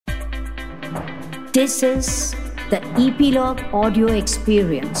This is the Epilogue audio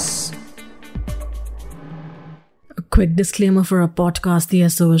experience. A quick disclaimer for our podcast, The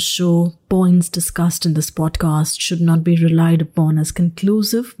SOS Show. Points discussed in this podcast should not be relied upon as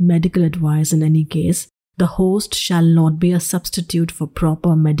conclusive medical advice in any case. The host shall not be a substitute for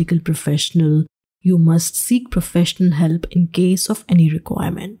proper medical professional. You must seek professional help in case of any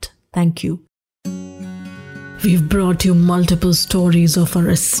requirement. Thank you. We've brought you multiple stories of our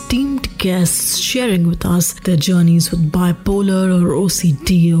esteemed guests sharing with us their journeys with bipolar or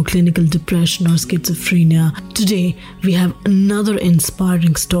OCD or clinical depression or schizophrenia. Today, we have another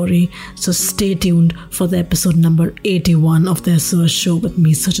inspiring story, so stay tuned for the episode number 81 of the SOS Show with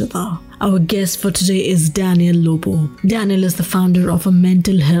me, Suchita. Our guest for today is Daniel Lobo. Daniel is the founder of a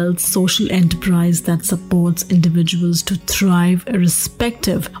mental health social enterprise that supports individuals to thrive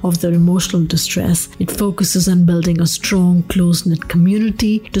irrespective of their emotional distress. It focuses on building a strong, close-knit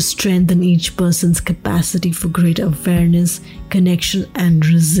community to strengthen each person's capacity for greater awareness, connection, and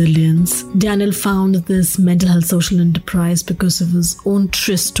resilience. Daniel found this mental health social enterprise because of his own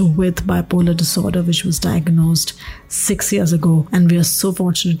tryst with bipolar disorder, which was diagnosed 6 years ago. And we are so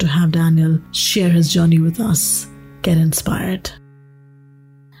fortunate to have Daniel share his journey with us. Get inspired.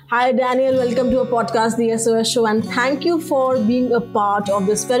 Hi, Daniel. Welcome to a podcast, The SOS Show. And thank you for being a part of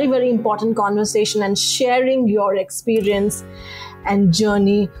this very, very important conversation and sharing your experience and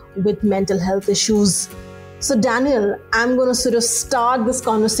journey with mental health issues. So, Daniel, I'm going to sort of start this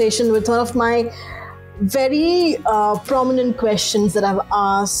conversation with one of my very prominent questions that I've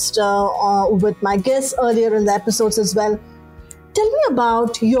asked with my guests earlier in the episodes as well. Tell me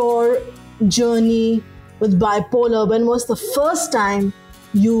about your journey with bipolar. When was the first time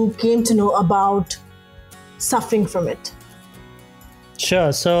you came to know about suffering from it?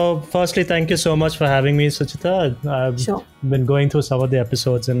 Sure. So firstly, thank you so much for having me, Suchita. I've been going through some of the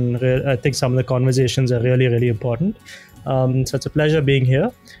episodes and I think some of the conversations are really, really important. So it's a pleasure being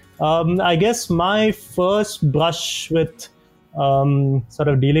here. I guess my first brush with sort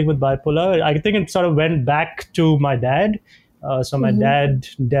of dealing with bipolar, I think it sort of went back to my dad. So my dad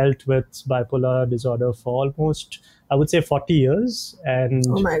dealt with bipolar disorder for almost, I would say, 40 years. And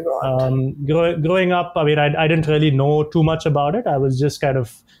oh my God. Growing up, I mean, I didn't really know too much about it. I was just kind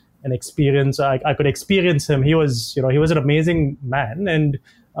of an experience. I could experience him. He was an amazing man. And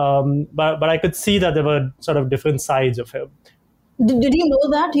but I could see that there were sort of different sides of him. Did you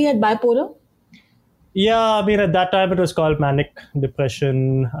know that he had bipolar? Yeah, I mean, at that time it was called manic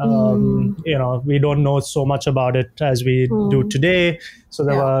depression. We don't know so much about it as we do today. So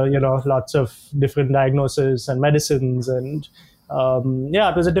there were, lots of different diagnoses and medicines. And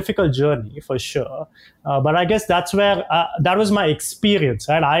it was a difficult journey for sure. But I guess that's where, that was my experience.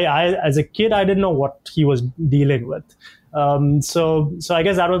 Right? I as a kid, I didn't know what he was dealing with. So I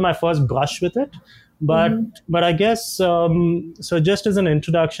guess that was my first brush with it. But I guess so. Just as an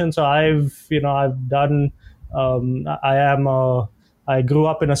introduction, so I've done. I grew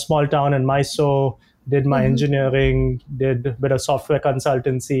up in a small town in Mysore. Did my engineering. Did a bit of software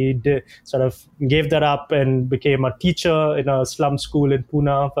consultancy. Sort of gave that up and became a teacher in a slum school in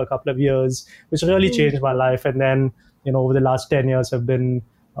Pune for a couple of years, which really changed my life. And then over the last 10 years, have been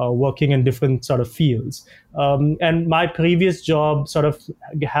working in different sort of fields. And my previous job sort of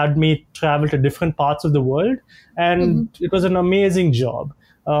had me travel to different parts of the world. And it was an amazing job.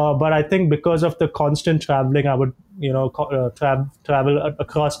 But I think because of the constant traveling, I would, travel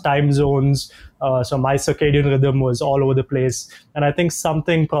across time zones. So my circadian rhythm was all over the place. And I think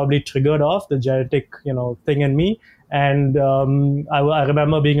something probably triggered off the genetic, thing in me. And I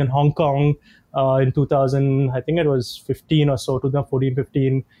remember being in Hong Kong in 2000, I think it was 15 or so, 2014,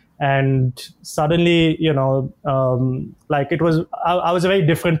 15. And suddenly, it was, I was a very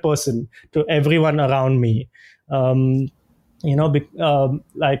different person to everyone around me. I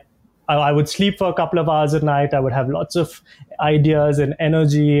would sleep for a couple of hours at night. I would have lots of ideas and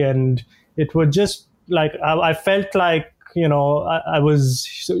energy. And it would just I felt like, I was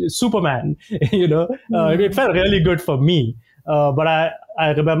Superman, it felt really good for me. But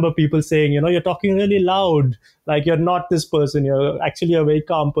I remember people saying, you're talking really loud, like you're not this person, you're actually a very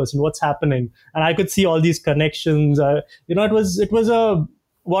calm person. What's happening? And I could see all these connections. It was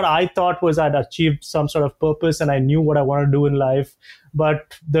what I thought was I'd achieved some sort of purpose and I knew what I wanted to do in life.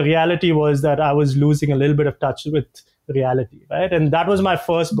 But the reality was that I was losing a little bit of touch with reality, right? And that was my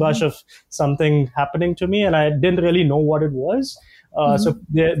first brush of something happening to me, and I didn't really know what it was. So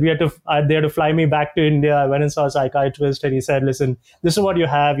they had to fly me back to India. I went and saw a psychiatrist, and he said, "Listen, this is what you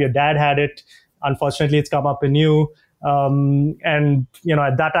have. Your dad had it. Unfortunately, it's come up in you." And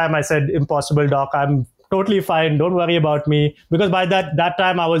at that time, I said, "Impossible, doc. I'm totally fine. Don't worry about me. Because by that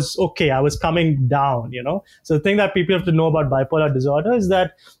time I was okay. I was coming down, So the thing that people have to know about bipolar disorder is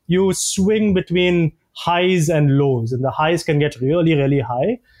that you swing between highs and lows, and the highs can get really, really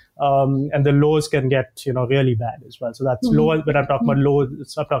high. And the lows can get, really bad as well. So that's low. When I'm talking about low, I'm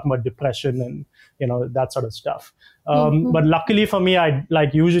talking about depression and, that sort of stuff. But luckily for me, I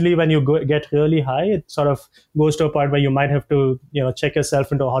like usually when you get really high, it sort of goes to a point where you might have to, check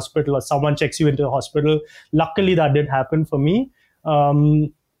yourself into a hospital or someone checks you into a hospital. Luckily, that did happen for me.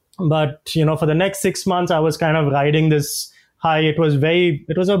 But, for the next 6 months, I was kind of riding this high. It was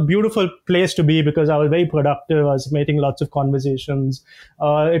a beautiful place to be because I was very productive. I was making lots of conversations.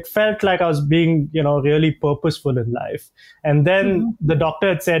 It felt like I was being, really purposeful in life. And then the doctor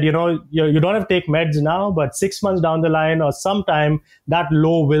had said, you don't have to take meds now, but 6 months down the line or sometime that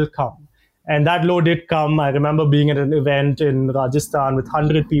low will come. And that low did come. I remember being at an event in Rajasthan with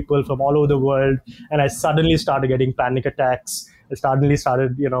 100 people from all over the world. And I suddenly started getting panic attacks. I suddenly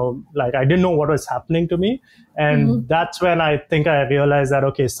started, I didn't know what was happening to me. And that's when I think I realized that,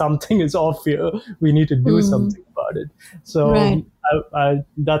 okay, something is off here. We need to do something about it. So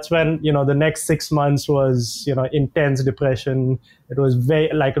that's when, the next 6 months was, intense depression. It was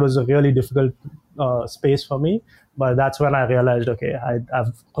it was a really difficult space for me. But that's when I realized, okay,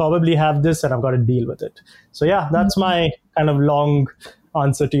 I've probably have this and I've got to deal with it. So yeah, that's my kind of long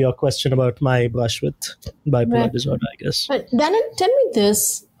answer to your question about my brush with bipolar disorder, I guess. Daniel, tell me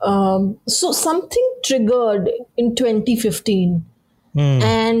this. So something triggered in 2015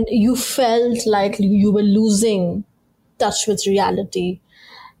 and you felt like you were losing touch with reality.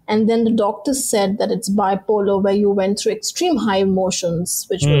 And then the doctor said that it's bipolar, where you went through extreme high emotions,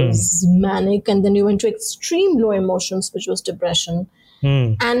 which was manic, and then you went to extreme low emotions, which was depression.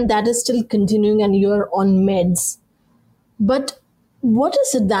 And that is still continuing and you're on meds. But what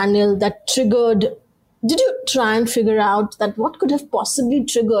is it, Daniel, that triggered? Did you try and figure out that what could have possibly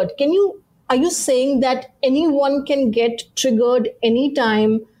triggered? Are you saying that anyone can get triggered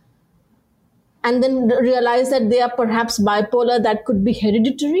anytime and then realize that they are perhaps bipolar, that could be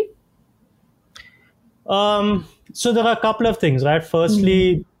hereditary? So there are a couple of things, right?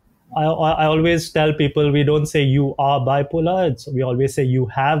 Firstly, I always tell people we don't say you are bipolar. We always say you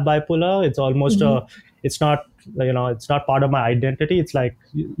have bipolar. It's almost it's not part of my identity. It's like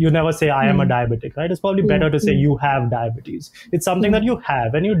you never say I am a diabetic, right? It's probably better to say you have diabetes. It's something that you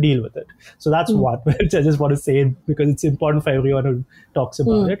have and you deal with it. So that's what which I just want to say because it's important for everyone who talks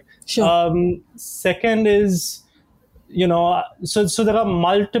about it. Sure. Second is, so there are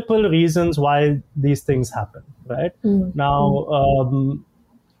multiple reasons why these things happen, right? Now,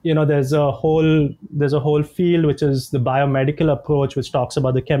 there's a whole field which is the biomedical approach, which talks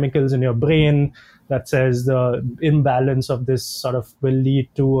about the chemicals in your brain that says the imbalance of this sort of will lead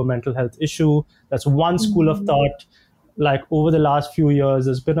to a mental health issue. That's one school of thought. Like over the last few years,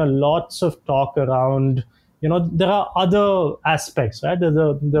 there's been a lots of talk around, there are other aspects, right?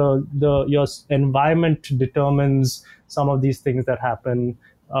 Your environment determines some of these things that happen.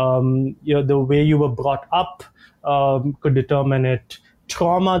 The way you were brought up could determine it.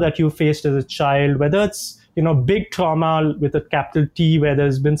 Trauma that you faced as a child, whether it's big trauma with a capital T, where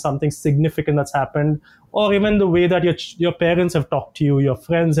there's been something significant that's happened, or even the way that your parents have talked to you, your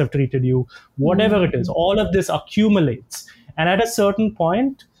friends have treated you, whatever it is, all of this accumulates. And at a certain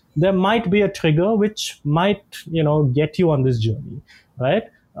point, there might be a trigger which might, get you on this journey, right?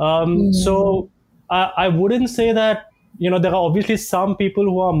 So I wouldn't say that, there are obviously some people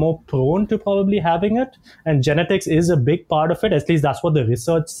who are more prone to probably having it, and genetics is a big part of it. At least that's what the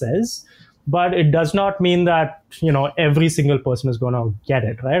research says. But it does not mean that, every single person is going to get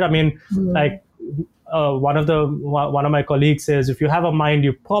it, right? I mean, like one of my colleagues says, if you have a mind,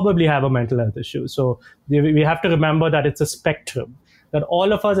 you probably have a mental health issue. So we have to remember that it's a spectrum, that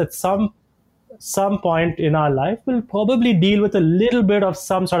all of us at some point in our life will probably deal with a little bit of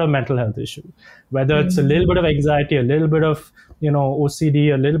some sort of mental health issue, whether it's a little bit of anxiety, a little bit of,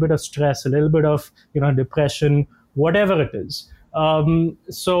 OCD, a little bit of stress, a little bit of, depression, whatever it is.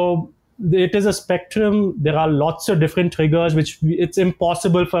 So it is a spectrum. There are lots of different triggers, which it's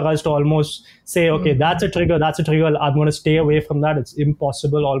impossible for us to almost say, okay, that's a trigger. I'm going to stay away from that. It's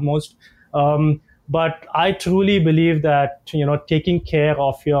impossible almost. But I truly believe that, taking care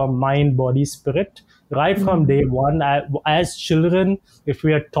of your mind, body, spirit, right from day one, as children, if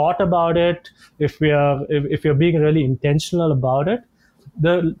we are taught about it, if you're being really intentional about it,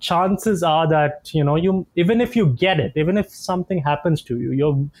 the chances are that, you, even if you get it, even if something happens to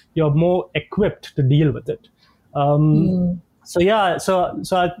you, you're more equipped to deal with it. So yeah, so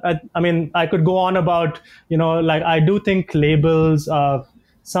I mean, I could go on about, I do think labels are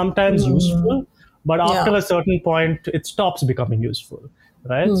sometimes useful. but after Yeah. a certain point, it stops becoming useful.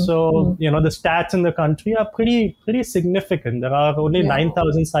 Right. So, the stats in the country are pretty significant. There are only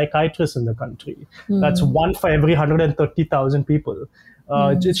 9,000 psychiatrists in the country. That's one for every 130,000 people.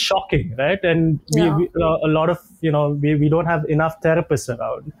 It's shocking, right? And we a lot of, we don't have enough therapists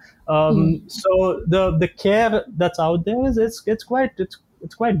around. So the care that's out there is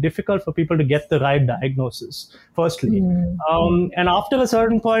it's quite difficult for people to get the right diagnosis, firstly. And after a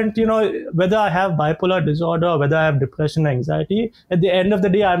certain point, whether I have bipolar disorder or whether I have depression, anxiety, at the end of the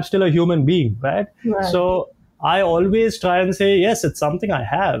day, I'm still a human being, right? So I always try and say, yes, it's something I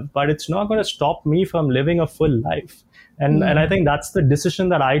have, but it's not going to stop me from living a full life. And I think that's the decision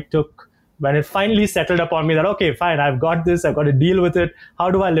that I took when it finally settled upon me that, okay, fine, I've got this, I've got to deal with it.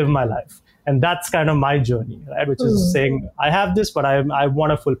 How do I live my life? And that's kind of my journey, right? Which is saying, I have this, but I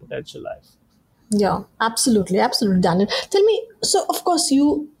want a full potential life. Yeah, absolutely, Daniel. Tell me, so of course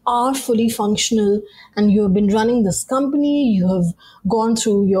you are fully functional and you have been running this company, you have gone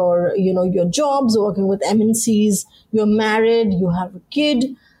through your jobs, working with MNCs, you're married, you have a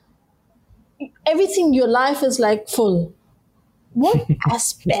kid, everything, your life is like full. What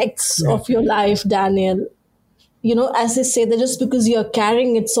aspects of your life, Daniel, as they say, that just because you're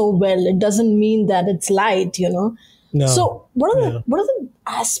carrying it so well, it doesn't mean that it's light, No. So what are the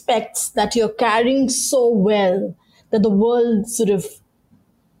aspects that you're carrying so well that the world sort of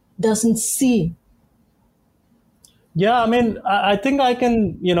doesn't see? Yeah, I mean, I think I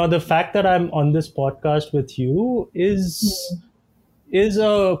can, the fact that I'm on this podcast with you is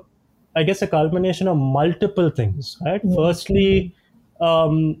I guess a culmination of multiple things, right? Firstly,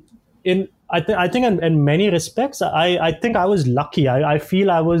 I think in many respects, I think I was lucky. I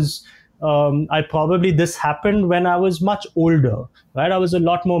feel I was, this happened when I was much older, right? I was a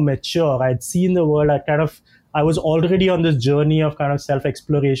lot more mature. I'd seen the world. I was already on this journey of kind of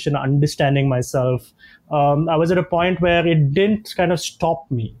self-exploration, understanding myself. I was at a point where it didn't kind of stop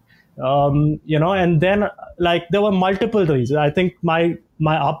me. And then there were multiple reasons. I think my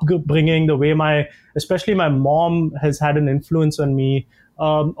upbringing, the way especially my mom has had an influence on me,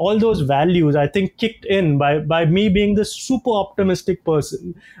 all those values, I think, kicked in by me being this super optimistic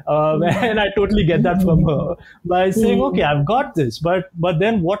person. And I totally get that from her by saying, okay, I've got this, but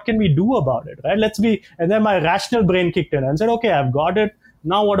then what can we do about it, right? And then my rational brain kicked in and said, okay, I've got it.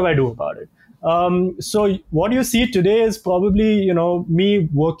 Now what do I do about it? So what you see today is probably, me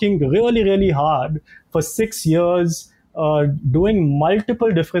working really, really hard for 6 years, doing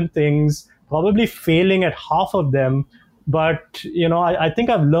multiple different things, probably failing at half of them. But, I think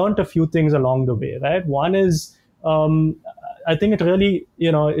I've learned a few things along the way, right? One is, I think it really,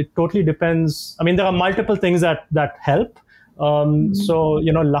 it totally depends. I mean, there are multiple things that help. So,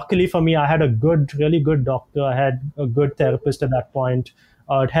 luckily for me, I had a really good doctor. I had a good therapist at that point.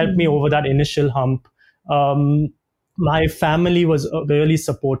 It helped me over that initial hump. My family was really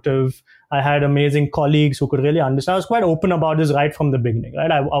supportive. I had amazing colleagues who could really understand. I was quite open about this right from the beginning,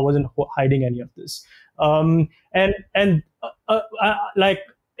 right? I wasn't hiding any of this.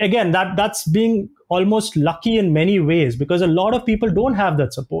 Again, that's being almost lucky in many ways, because a lot of people don't have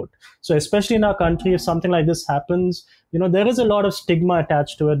that support. So especially in our country, if something like this happens, there is a lot of stigma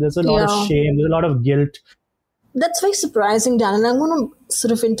attached to it. There's a lot of shame. There's a lot of guilt. That's very surprising, Dan, and I'm going to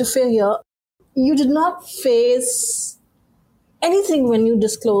sort of interfere here. You did not face anything when you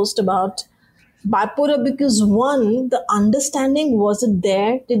disclosed about bipolar because, one, the understanding wasn't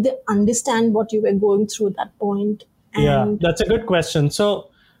there. Did they understand what you were going through at that point? Yeah, that's a good question. So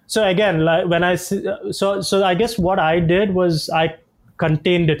again, when so I guess what I did was I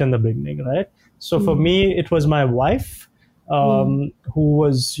contained it in the beginning, right? So for me, it was my wife. Who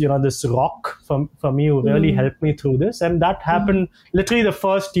was, this rock for me, who really helped me through this. And that happened literally the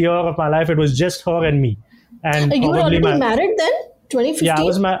first year of my life. It was just her and me. And you were already married then? 2015?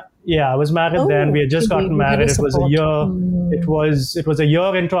 I was married then. We had just gotten married. It was a year. It was a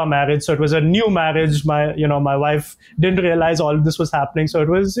year into our marriage. So it was a new marriage. My wife didn't realize all of this was happening. So it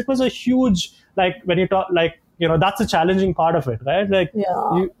was a huge, when you talk, that's a challenging part of it, right?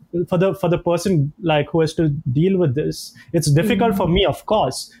 For the person who has to deal with this, it's difficult for me, of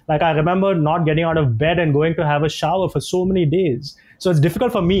course. I remember not getting out of bed and going to have a shower for so many days. So it's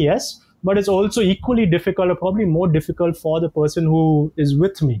difficult for me, yes, but it's also equally difficult, or probably more difficult, for the person who is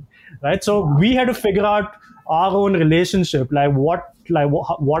with me, right? So we had to figure out our own relationship, what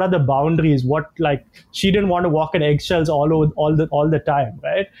are the boundaries, she didn't want to walk in eggshells all the time,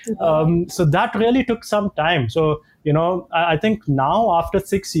 right? So that really took some time. So I think now, after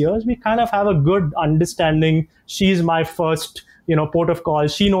 6 years, we kind of have a good understanding. She's my first port of call.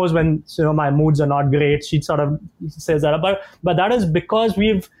 She knows when my moods are not great. She sort of says that, but that is because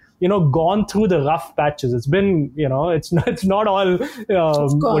we've gone through the rough patches. It's been, it's not all, what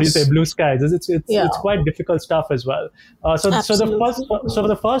do you say, blue skies. It's quite difficult stuff as well. So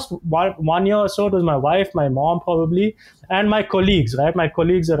the first 1 year or so, it was my wife, my mom probably, and my colleagues, right? My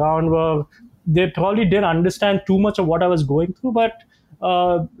colleagues around they probably didn't understand too much of what I was going through, but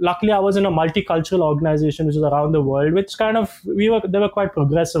luckily I was in a multicultural organization which was around the world, which kind of, they were quite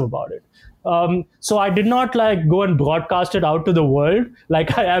progressive about it. So I did not go and broadcast it out to the world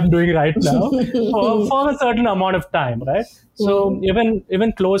like I am doing right now for a certain amount of time, right? So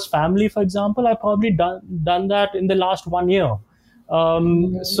even close family, for example, I probably done that in the last 1 year.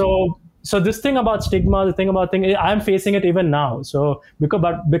 So this thing about stigma, the thing about I'm facing it even now. So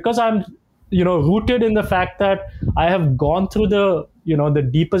because I'm rooted in the fact that I have gone through the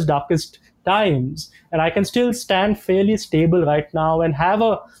deepest, darkest times, and I can still stand fairly stable right now and have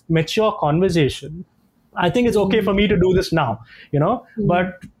a mature conversation. I think it's okay for me to do this now,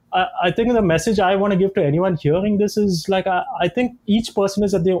 but I think the message I want to give to anyone hearing this is I think each person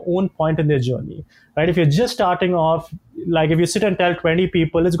is at their own point in their journey, right? If you're just starting off, if you sit and tell 20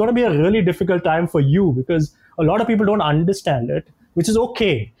 people, it's going to be a really difficult time for you because a lot of people don't understand it, which is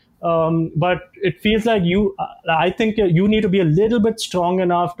okay. But it feels like I think you need to be a little bit strong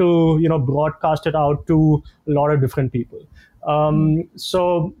enough to, broadcast it out to a lot of different people.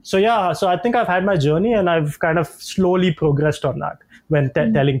 So I think I've had my journey and I've kind of slowly progressed on that when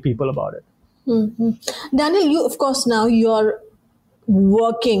telling people about it. Mm-hmm. Daniel, you, of course, now you're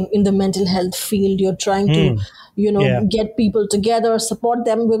working in the mental health field. You're trying to, get people together, support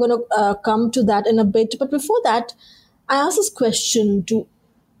them. We're going to come to that in a bit. But before that, I asked this question to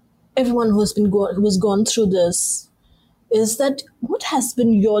everyone who has gone through this, is that what has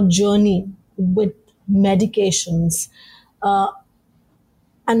been your journey with medications?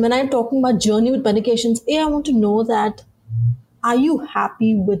 And when I'm talking about journey with medications, I want to know that, are you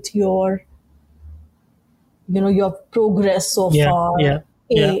happy with your progress so far?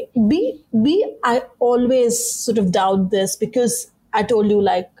 B, I always sort of doubt this because I told you,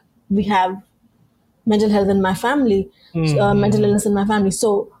 we have mental health in my family, mental illness in my family.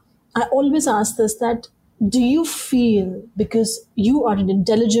 So I always ask this, that do you feel, because you are an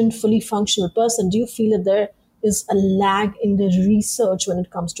intelligent, fully functional person, do you feel that there is a lag in the research when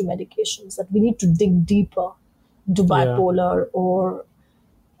it comes to medications, that we need to dig deeper into bipolar or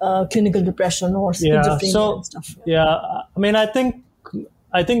clinical depression or schizophrenia and stuff? Yeah, I mean, I think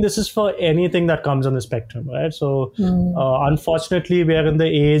this is for anything that comes on the spectrum, right? So unfortunately, we are in the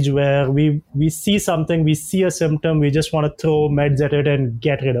age where we see something, we see a symptom, we just want to throw meds at it and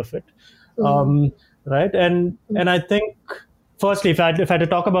get rid of it, right? And I think, firstly, if I had to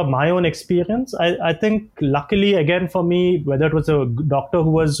talk about my own experience, I think luckily, again, for me, whether it was a doctor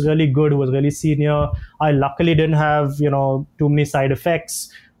who was really good, who was really senior, I luckily didn't have, too many side effects.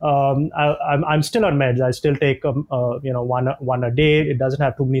 I'm still on meds. I still take one a day. It doesn't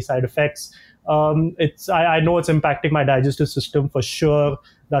have too many side effects. I know it's impacting my digestive system for sure.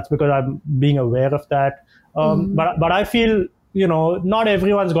 That's because I'm being aware of that. But I feel not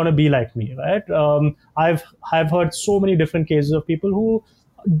everyone's going to be like me, right? I've heard so many different cases of people who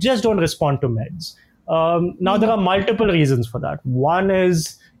just don't respond to meds. Now there are multiple reasons for that. One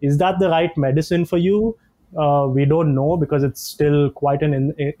is that the right medicine for you? We don't know because it's still quite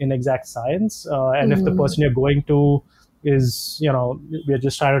an inexact science. And if the person you're going to is, we're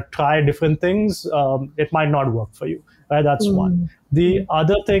just trying to try different things, it might not work for you, right? That's one. The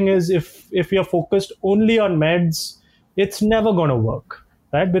other thing is if you're focused only on meds, it's never going to work,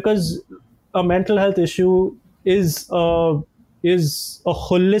 right? Because a mental health issue is a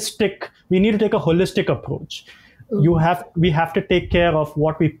holistic, we need to take a holistic approach. We have to take care of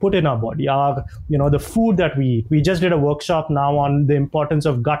what we put in our body, the food that we eat. We just did a workshop now on the importance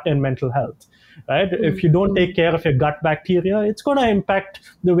of gut and mental health, right? If you don't take care of your gut bacteria, it's going to impact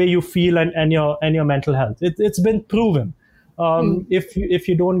the way you feel and your mental health. It's been proven. If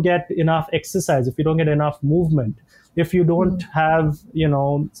you don't get enough exercise, if you don't get enough movement, if you don't have,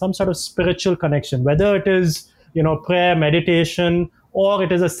 some sort of spiritual connection, whether it is, prayer, meditation, or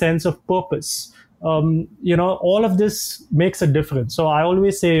it is a sense of purpose, all of this makes a difference. So I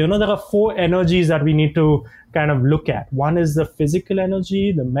always say, there are 4 energies that we need to kind of look at. One is the physical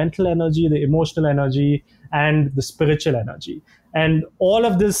energy, the mental energy, the emotional energy, and the spiritual energy. And all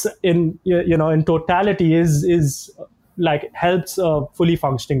of this in totality is helps a fully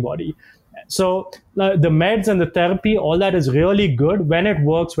functioning body. So the meds and the therapy, all that is really good when it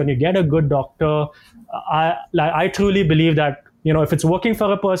works, when you get a good doctor. I truly believe that, if it's working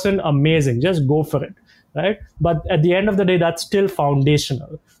for a person, amazing, just go for it, right? But at the end of the day, that's still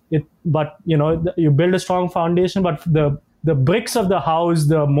foundational. You build a strong foundation, but the the bricks of the house,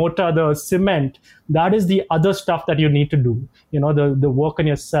 the mortar, the cement, that is the other stuff that you need to do. The work on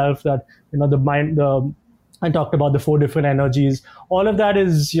yourself, that, the mind, I talked about the 4 different energies. All of that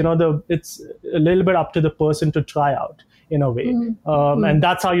is, it's a little bit up to the person to try out in a way. And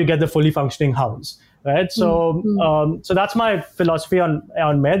that's how you get the fully functioning house, right? So, so that's my philosophy on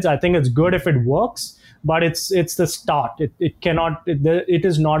meds. I think it's good if it works, but it's the start. It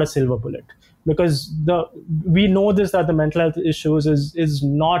is not a silver bullet, because we know this, that the mental health issues is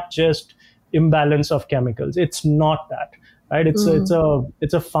not just imbalance of chemicals. It's not that. Right?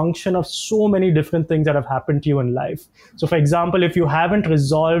 It's a function of so many different things that have happened to you in life. So, for example, if you haven't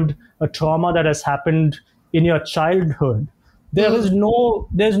resolved a trauma that has happened in your childhood, there's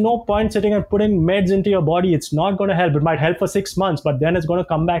no point sitting and putting meds into your body. It's not going to help. It might help for 6 months, but then it's going to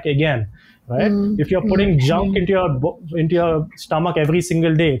come back again. Right? If you're putting junk into your stomach every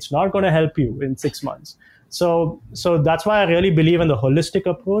single day, it's not going to help you in 6 months. So that's why I really believe in the holistic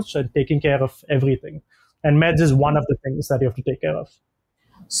approach and taking care of everything. And meds is one of the things that you have to take care of.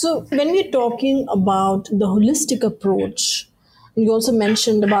 So when we're talking about the holistic approach, and you also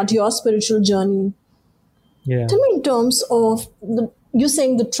mentioned about your spiritual journey. Yeah. Tell me, in terms of you're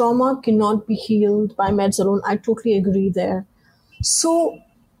saying the trauma cannot be healed by meds alone. I totally agree there. So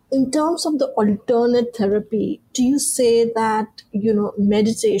in terms of the alternate therapy, do you say that,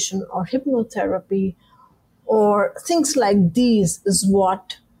 meditation or hypnotherapy or things like these is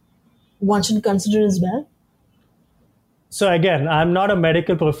what one should consider as well? So again, I'm not a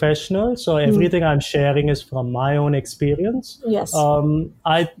medical professional, so everything I'm sharing is from my own experience. Yes.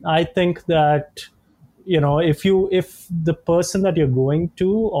 I think that, if the person that you're going to,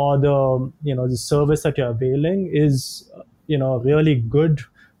 or the service that you're availing is, a really good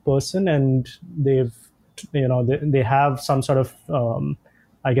person, and they have some sort of,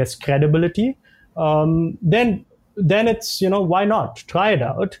 credibility, then it's, why not try it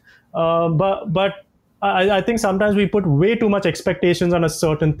out? But I think sometimes we put way too much expectations on a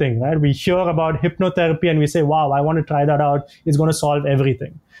certain thing, right? We hear about hypnotherapy and we say, wow, I want to try that out. It's going to solve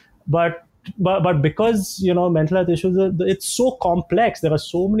everything. But because, mental health issues, it's so complex. There are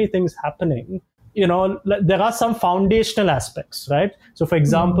so many things happening. There are some foundational aspects, right? So, for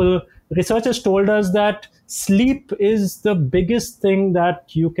example, researchers told us that sleep is the biggest thing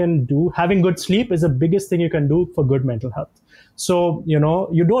that you can do. Having good sleep is the biggest thing you can do for good mental health. So, you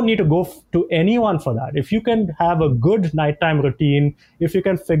don't need to go to anyone for that. If you can have a good nighttime routine, if you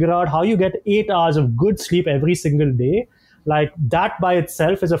can figure out how you get 8 hours of good sleep every single day, like that by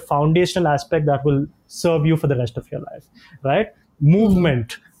itself is a foundational aspect that will serve you for the rest of your life, right?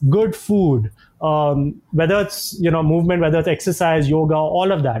 Movement, good food, whether it's, movement, whether it's exercise, yoga,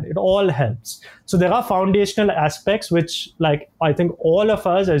 all of that, it all helps. So there are foundational aspects which, I think all of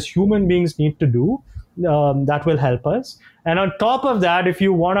us as human beings need to do, that will help us. And on top of that, if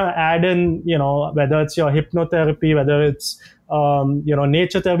you want to add in, whether it's your hypnotherapy, whether it's,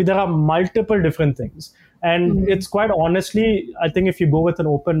 nature therapy, there are multiple different things. And it's quite honestly, I think if you go with an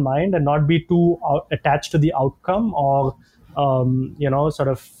open mind and not be too attached to the outcome or, sort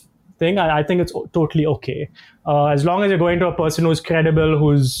of thing, I think it's totally okay. As long as you're going to a person who's credible,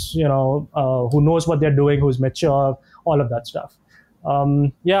 who's, who knows what they're doing, who's mature, all of that stuff.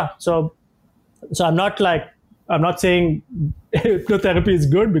 So I'm not saying hypnotherapy is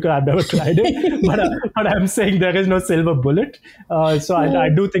good because I've never tried it, but I'm saying there is no silver bullet. So I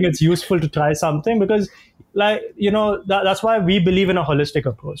do think it's useful to try something because, that's why we believe in a holistic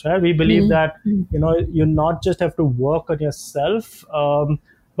approach, right? We believe that, you not just have to work on yourself,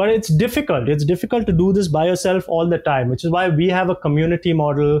 but it's difficult. It's difficult to do this by yourself all the time, which is why we have a community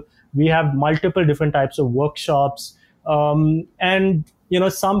model. We have multiple different types of workshops. And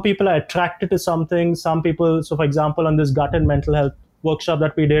some people are attracted to something. Some people, so for example, on this gut and mental health workshop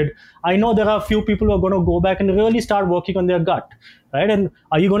that we did, I know there are a few people who are going to go back and really start working on their gut, right? And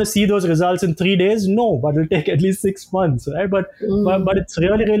are you going to see those results in 3 days? No, but it'll take at least 6 months, right? But it's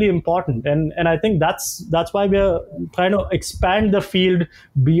really, really important. And I think that's why we're trying to expand the field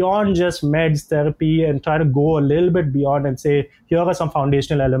beyond just meds therapy and try to go a little bit beyond and say, here are some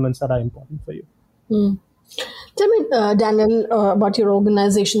foundational elements that are important for you. Tell me, Daniel, about your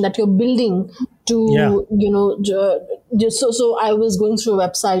organization that you're building to, so I was going through a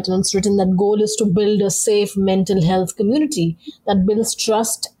website and it's written that goal is to build a safe mental health community that builds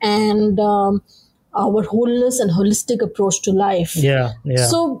trust and our wholeness and holistic approach to life. Yeah.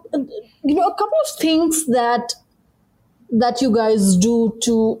 So, a couple of things that you guys do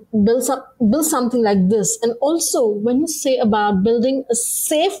to build something like this. And also, when you say about building a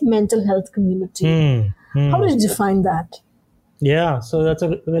safe mental health community, how do you define that? Yeah, so that's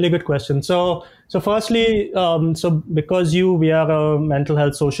a really good question. So firstly, so because we are a mental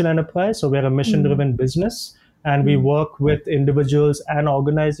health social enterprise, so we're a mission-driven business, and we work with individuals and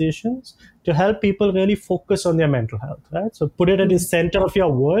organizations to help people really focus on their mental health, right? So put it at the center of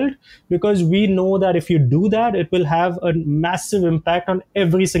your world, because we know that if you do that, it will have a massive impact on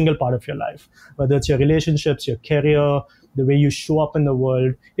every single part of your life, whether it's your relationships, your career, the way you show up in the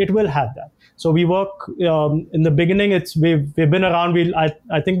world. It will have that. So we work in the beginning. We've been around.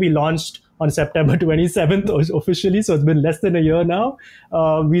 I think we launched on September 27th officially, so it's been less than a year now.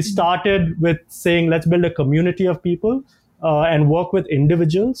 We started with saying let's build a community of people and work with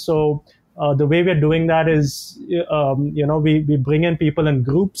individuals. So the way we're doing that is, we bring in people in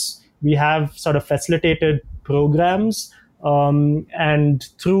groups. We have sort of facilitated programs. And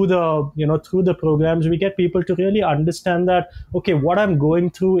through the programs, we get people to really understand that, okay, what I'm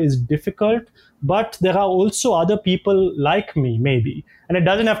going through is difficult, but there are also other people like me, maybe. And it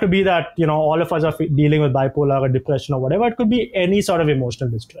doesn't have to be that, all of us are dealing with bipolar or depression or whatever. It could be any sort of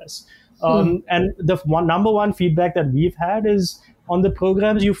emotional distress. And the number one feedback that we've had is on the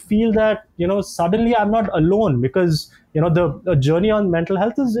programs, you feel that, suddenly I'm not alone, because, the journey on mental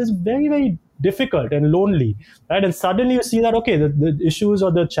health is very, very difficult and lonely, right? And suddenly you see that, okay, the issues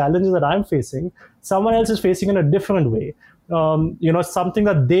or the challenges that I'm facing, someone else is facing in a different way. Something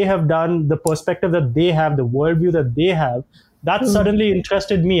that they have done, the perspective that they have, the worldview that they have, that suddenly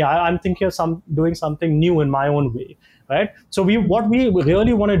interested me. I'm thinking of doing something new in my own way, right? So what we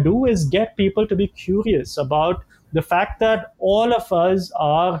really want to do is get people to be curious about the fact that all of us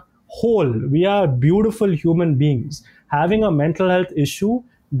are whole. We are beautiful human beings. Having a mental health issue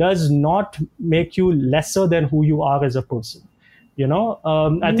does not make you lesser than who you are as a person.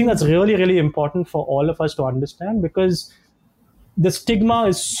 I think that's really, really important for all of us to understand, because the stigma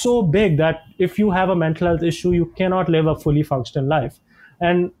is so big that if you have a mental health issue, you cannot live a fully functional life.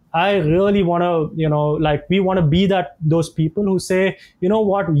 And I really want to, we want to be those people who say, you know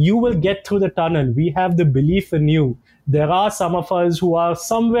what, you will get through the tunnel. We have the belief in you. There are some of us who are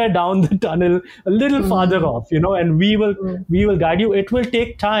somewhere down the tunnel, a little farther off, and we will guide you. It will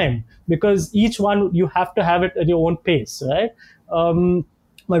take time, because each one, you have to have it at your own pace, right?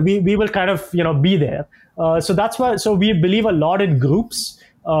 But we will kind of, be there. So that's why, so we believe a lot in groups.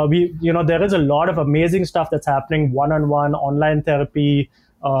 There is a lot of amazing stuff that's happening, one-on-one, online therapy,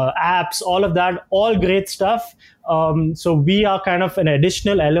 apps, all of that, all great stuff. So we are kind of an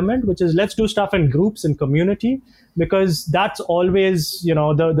additional element, which is let's do stuff in groups and community, because that's always, we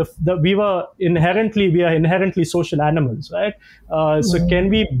are inherently social animals, right? So can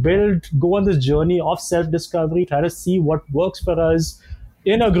we go on this journey of self-discovery, try to see what works for us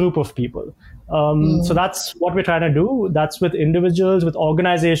in a group of people. So that's what we're trying to do. That's with individuals, with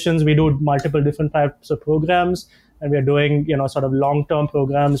organizations. We do multiple different types of programs, and we're doing, sort of long-term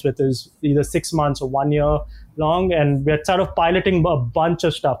programs, which is either 6 months or 1 year long. And we're sort of piloting a bunch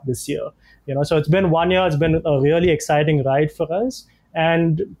of stuff this year. So it's been 1 year. It's been a really exciting ride for us.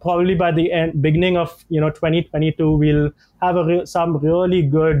 And probably by the beginning of 2022, we'll have some really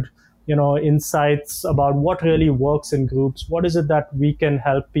good insights about what really works in groups. What is it that we can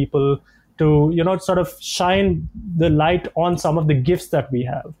help people to sort of shine the light on some of the gifts that we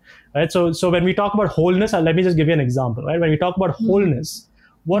have, right? So when we talk about wholeness, let me just give you an example, right? When we talk about wholeness,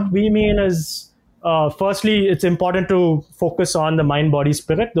 what we mean is, firstly, it's important to focus on the mind, body,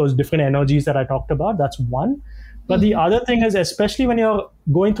 spirit, those different energies that I talked about. That's one. But the other thing is, especially when you're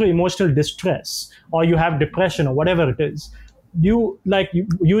going through emotional distress, or you have depression, or whatever it is,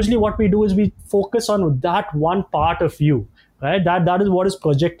 usually what we do is we focus on that one part of you, right? That is what is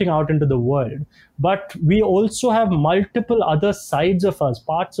projecting out into the world. But we also have multiple other sides of us,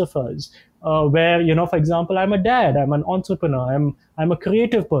 parts of us, where, for example, I'm a dad, I'm an entrepreneur, I'm a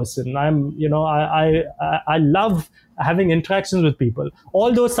creative person, I love having interactions with people.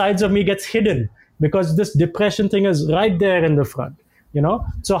 All those sides of me gets hidden because this depression thing is right there in the front.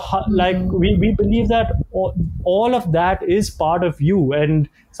 So we believe that all of that is part of you. And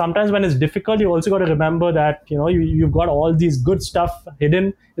sometimes when it's difficult, you also got to remember that you've got all these good stuff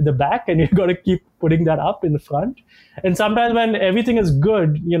hidden in the back, and you've got to keep putting that up in the front. And sometimes when everything is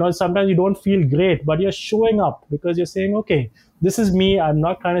good, sometimes you don't feel great, but you're showing up because you're saying, okay, this is me. I'm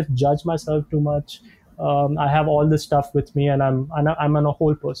not trying to judge myself too much. I have all this stuff with me, and I'm a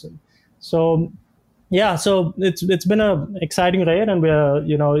whole person. So yeah, so it's been an exciting ride, and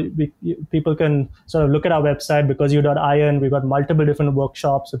people can sort of look at our website, because.in. We've got multiple different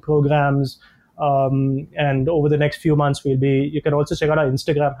workshops and programs, and over the next few months you can also check out our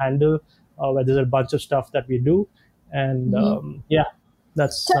Instagram handle, where there's a bunch of stuff that we do, and yeah.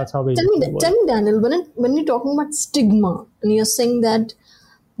 That's how we Tell look me, at the tell world. me, Daniel, when you're talking about stigma, and you're saying that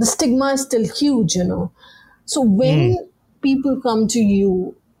the stigma is still huge, So when people come to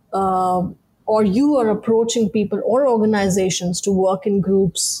you, or you are approaching people or organizations to work in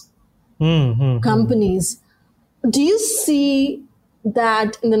groups, companies, do you see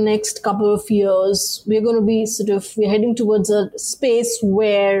that in the next couple of years we're going to be we're heading towards a space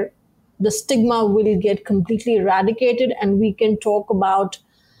where the stigma will get completely eradicated, and we can talk about,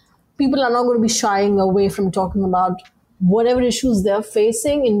 people are not going to be shying away from talking about whatever issues they're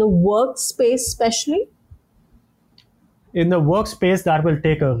facing in the workspace, especially? In the workspace, that will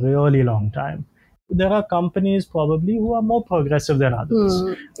take a really long time. There are companies probably who are more progressive than others,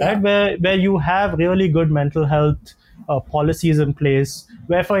 Yeah. right? Where you have really good mental health policies in place.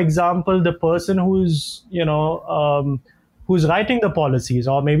 Where, for example, the person who's writing the policies,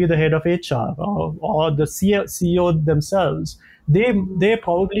 or maybe the head of HR, or the CEO themselves, they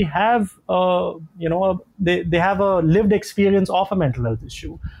probably have they have a lived experience of a mental health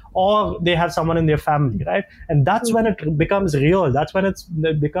issue, or they have someone in their family, right? And that's when it becomes real. That's when it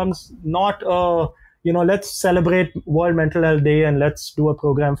becomes not let's celebrate World Mental Health Day and let's do a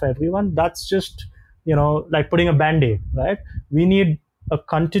program for everyone. That's just like putting a band-aid, right? We need a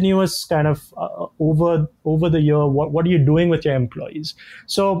continuous kind of over the year, what are you doing with your employees?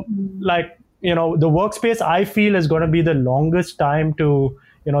 So like the workspace, I feel, is going to be the longest time to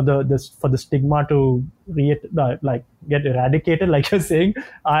for the stigma to get eradicated, like you're saying.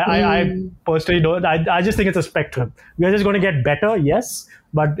 I personally don't. I just think it's a spectrum. We are just going to get better, yes,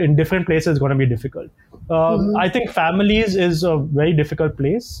 but in different places it's going to be difficult. I think families is a very difficult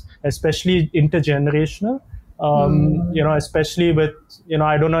place, especially intergenerational. Especially with,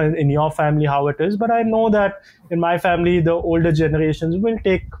 I don't know in your family how it is, but I know that in my family, the older generations will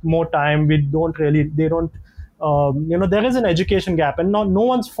take more time. They don't, there is an education gap, and no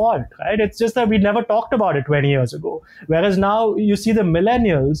one's fault, right? It's just that we never talked about it 20 years ago. Whereas now you see the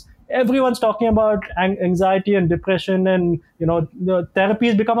millennials, everyone's talking about anxiety and depression, and the therapy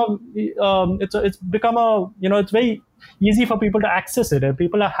has become it's very easy for people to access it, and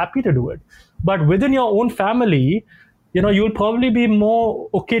people are happy to do it. But within your own family, you'll probably be more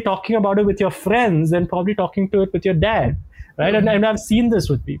okay talking about it with your friends than probably talking to it with your dad, right? And I've seen this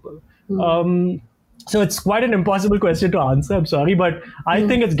with people. So it's quite an impossible question to answer. I'm sorry, but I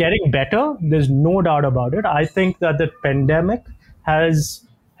think it's getting better. There's no doubt about it. I think that the pandemic has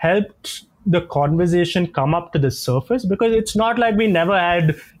helped the conversation come up to the surface, because it's not like we never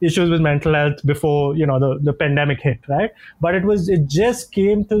had issues with mental health before the pandemic hit, right? But it just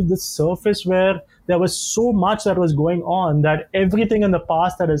came to the surface where there was so much that was going on, that everything in the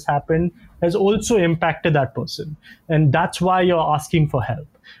past that has happened has also impacted that person, and that's why you're asking for help.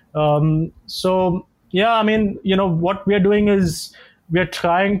 So yeah, I mean, what we are doing is we are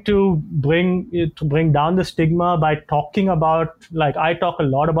trying to bring down the stigma by talking about, like, I talk a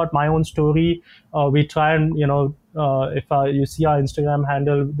lot about my own story. We try and if you see our Instagram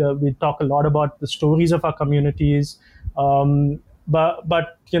handle, we talk a lot about the stories of our communities.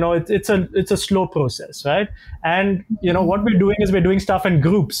 But it's a slow process, right? And what we're doing is we're doing stuff in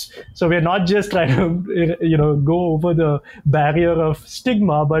groups. So we're not just trying to go over the barrier of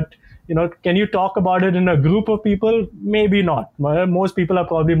stigma, but can you talk about it in a group of people? Maybe not. Most people are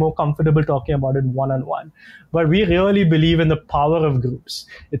probably more comfortable talking about it one-on-one. But we really believe in the power of groups.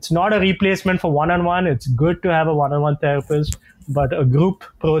 It's not a replacement for one-on-one. It's good to have a one-on-one therapist, but a group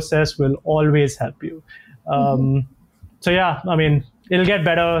process will always help you. So yeah, I mean, it'll get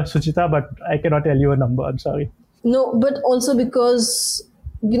better, Suchita, but I cannot tell you a number. I'm sorry. No, but also because,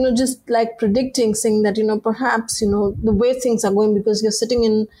 just like predicting, saying that, perhaps, the way things are going,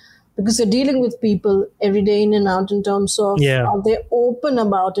 because you're dealing with people every day in and out, in terms of are they open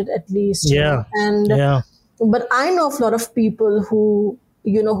about it, at least. But I know of a lot of people who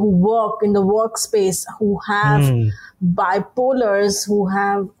work in the workspace, who have bipolars, who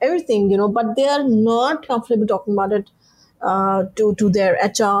have everything, but they are not comfortable talking about it to their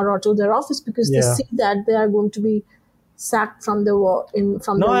HR or to their office, because they see that they are going to be sacked from the work. And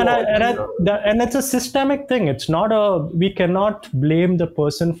it's a systemic thing. It's not we cannot blame the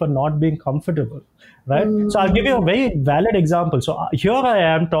person for not being comfortable, right? So I'll give you a very valid example. So here I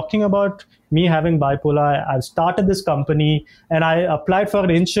am talking about me having bipolar. I've started this company, and I applied for an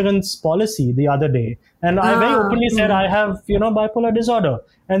insurance policy the other day, and I very openly said I have bipolar disorder,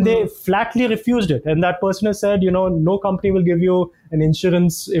 and they flatly refused it. And that person has said, no company will give you an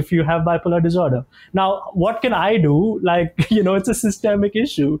insurance if you have bipolar disorder. Now, what can I do? Like, it's a systemic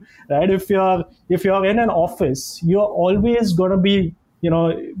issue, right? If you're in an office, you're always going to be,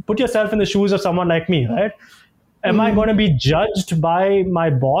 put yourself in the shoes of someone like me, right? am I going to be judged by my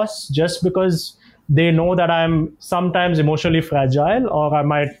boss just because they know that I'm sometimes emotionally fragile, or I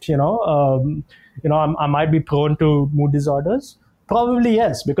might, I might be prone to mood disorders? Probably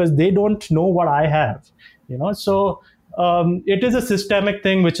yes, because they don't know what I have, So it is a systemic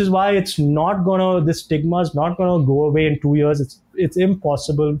thing, which is why it's not gonna. This stigma is not gonna go away in 2 years. It's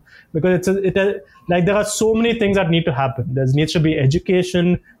impossible, because like there are so many things that need to happen. There needs to be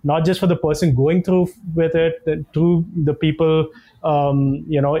education, not just for the person going through with it, through the people,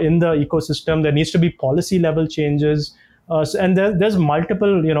 in the ecosystem. There needs to be policy level changes. And there's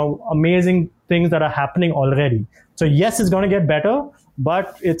multiple, amazing things that are happening already. So yes, it's going to get better,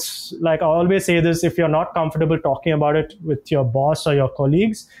 but it's like I always say this: if you're not comfortable talking about it with your boss or your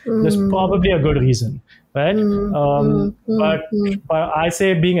colleagues, there's probably a good reason, right? But I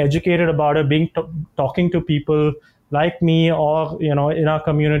say being educated about it, talking to people like me, or in our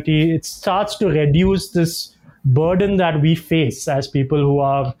community, it starts to reduce this burden that we face as people who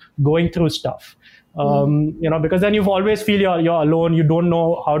are going through stuff. Because then you always feel you're alone. You don't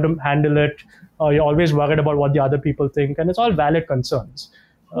know how to handle it. You're always worried about what the other people think, and it's all valid concerns.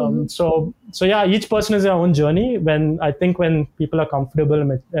 So yeah, each person is their own journey. When people are comfortable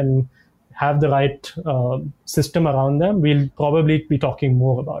and have the right system around them, we'll probably be talking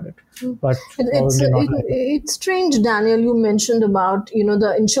more about it. But it's strange, Daniel, you mentioned about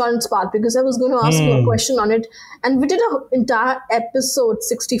the insurance part, because I was going to ask you a question on it, and we did an entire episode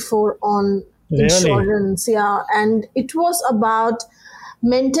 64 on insurance, and it was about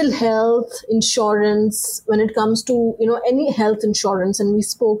mental health insurance when it comes to any health insurance, and we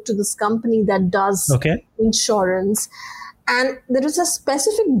spoke to this company that does insurance, and there is a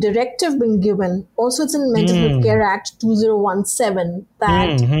specific directive being given. Also, it's in Mental Health Care Act 2017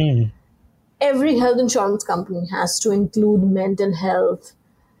 that every health insurance company has to include mental health.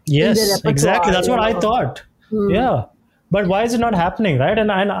 Yes, exactly. That's what I thought. Yeah, but why is it not happening, right?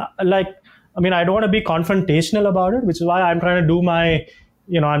 And I don't want to be confrontational about it, which is why I'm trying to do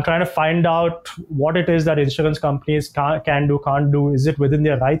I'm trying to find out what it is that insurance companies can do, can't do. Is it within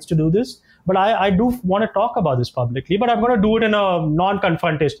their rights to do this? But I do want to talk about this publicly, but I'm going to do it in a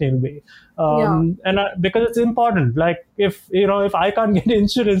non-confrontational way. Because it's important. Like if I can't get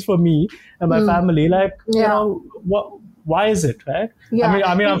insurance for me and my family, why is it, right? Yeah.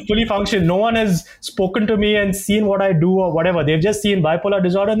 I mean, I'm fully functional. No one has spoken to me and seen what I do or whatever. They've just seen bipolar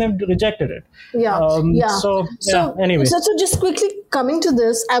disorder and they've rejected it. Anyway. So just quickly coming to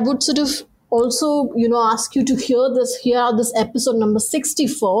this, I would sort of also, ask you to hear out this episode number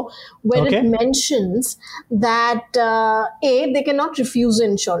 64, where it mentions that A, they cannot refuse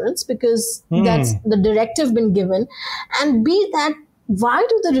insurance because that's the directive been given, and B, that why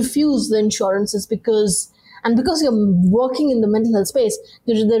do they refuse the insurances? Because you're working in the mental health space,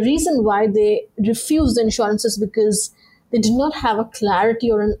 the reason why they refuse the insurances because they do not have a clarity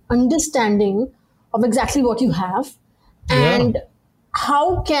or an understanding of exactly what you have. And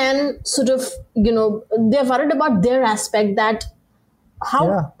how can sort of, they're worried about their aspect, that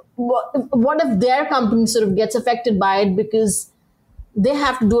what if their company sort of gets affected by it because they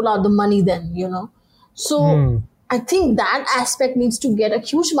have to dole out the money then, So I think that aspect needs to get a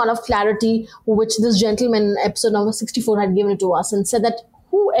huge amount of clarity, which this gentleman in episode number 64 had given it to us, and said that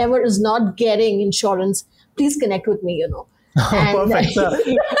whoever is not getting insurance, please connect with me, Perfect. So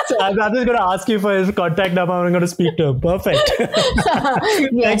I'm just going to ask you for his contact number. I'm going to speak to him. Perfect.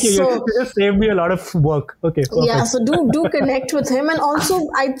 Thank you. You just saved me a lot of work. Okay. Perfect. Yeah. So do connect with him. And also,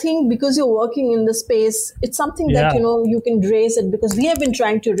 I think because you're working in the space, it's something that, you can raise it, because we have been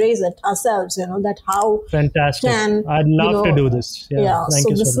trying to raise it ourselves, that how fantastic. I'd love to do this. Thank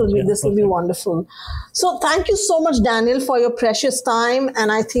you so much. This will be wonderful. So thank you so much, Daniel, for your precious time.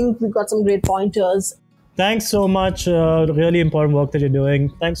 And I think we've got some great pointers. Thanks so much. Really important work that you're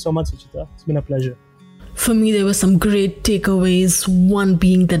doing. Thanks so much, Suchita. It's been a pleasure. For me, there were some great takeaways. One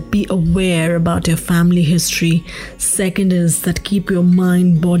being that be aware about your family history. Second is that keep your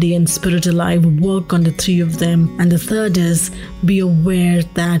mind, body and spirit alive. Work on the three of them. And the third is be aware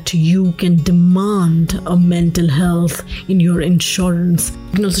that you can demand a mental health in your insurance.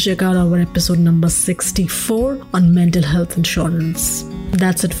 You can also check out our episode number 64 on mental health insurance.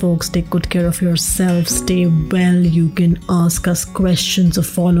 That's it, folks. Take good care of yourself. Stay well. You can ask us questions or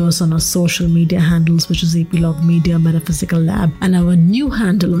follow us on our social media handles, which is Epilogue Media, Metaphysical Lab, and our new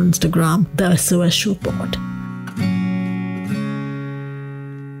handle on Instagram, The SOS Show Pod.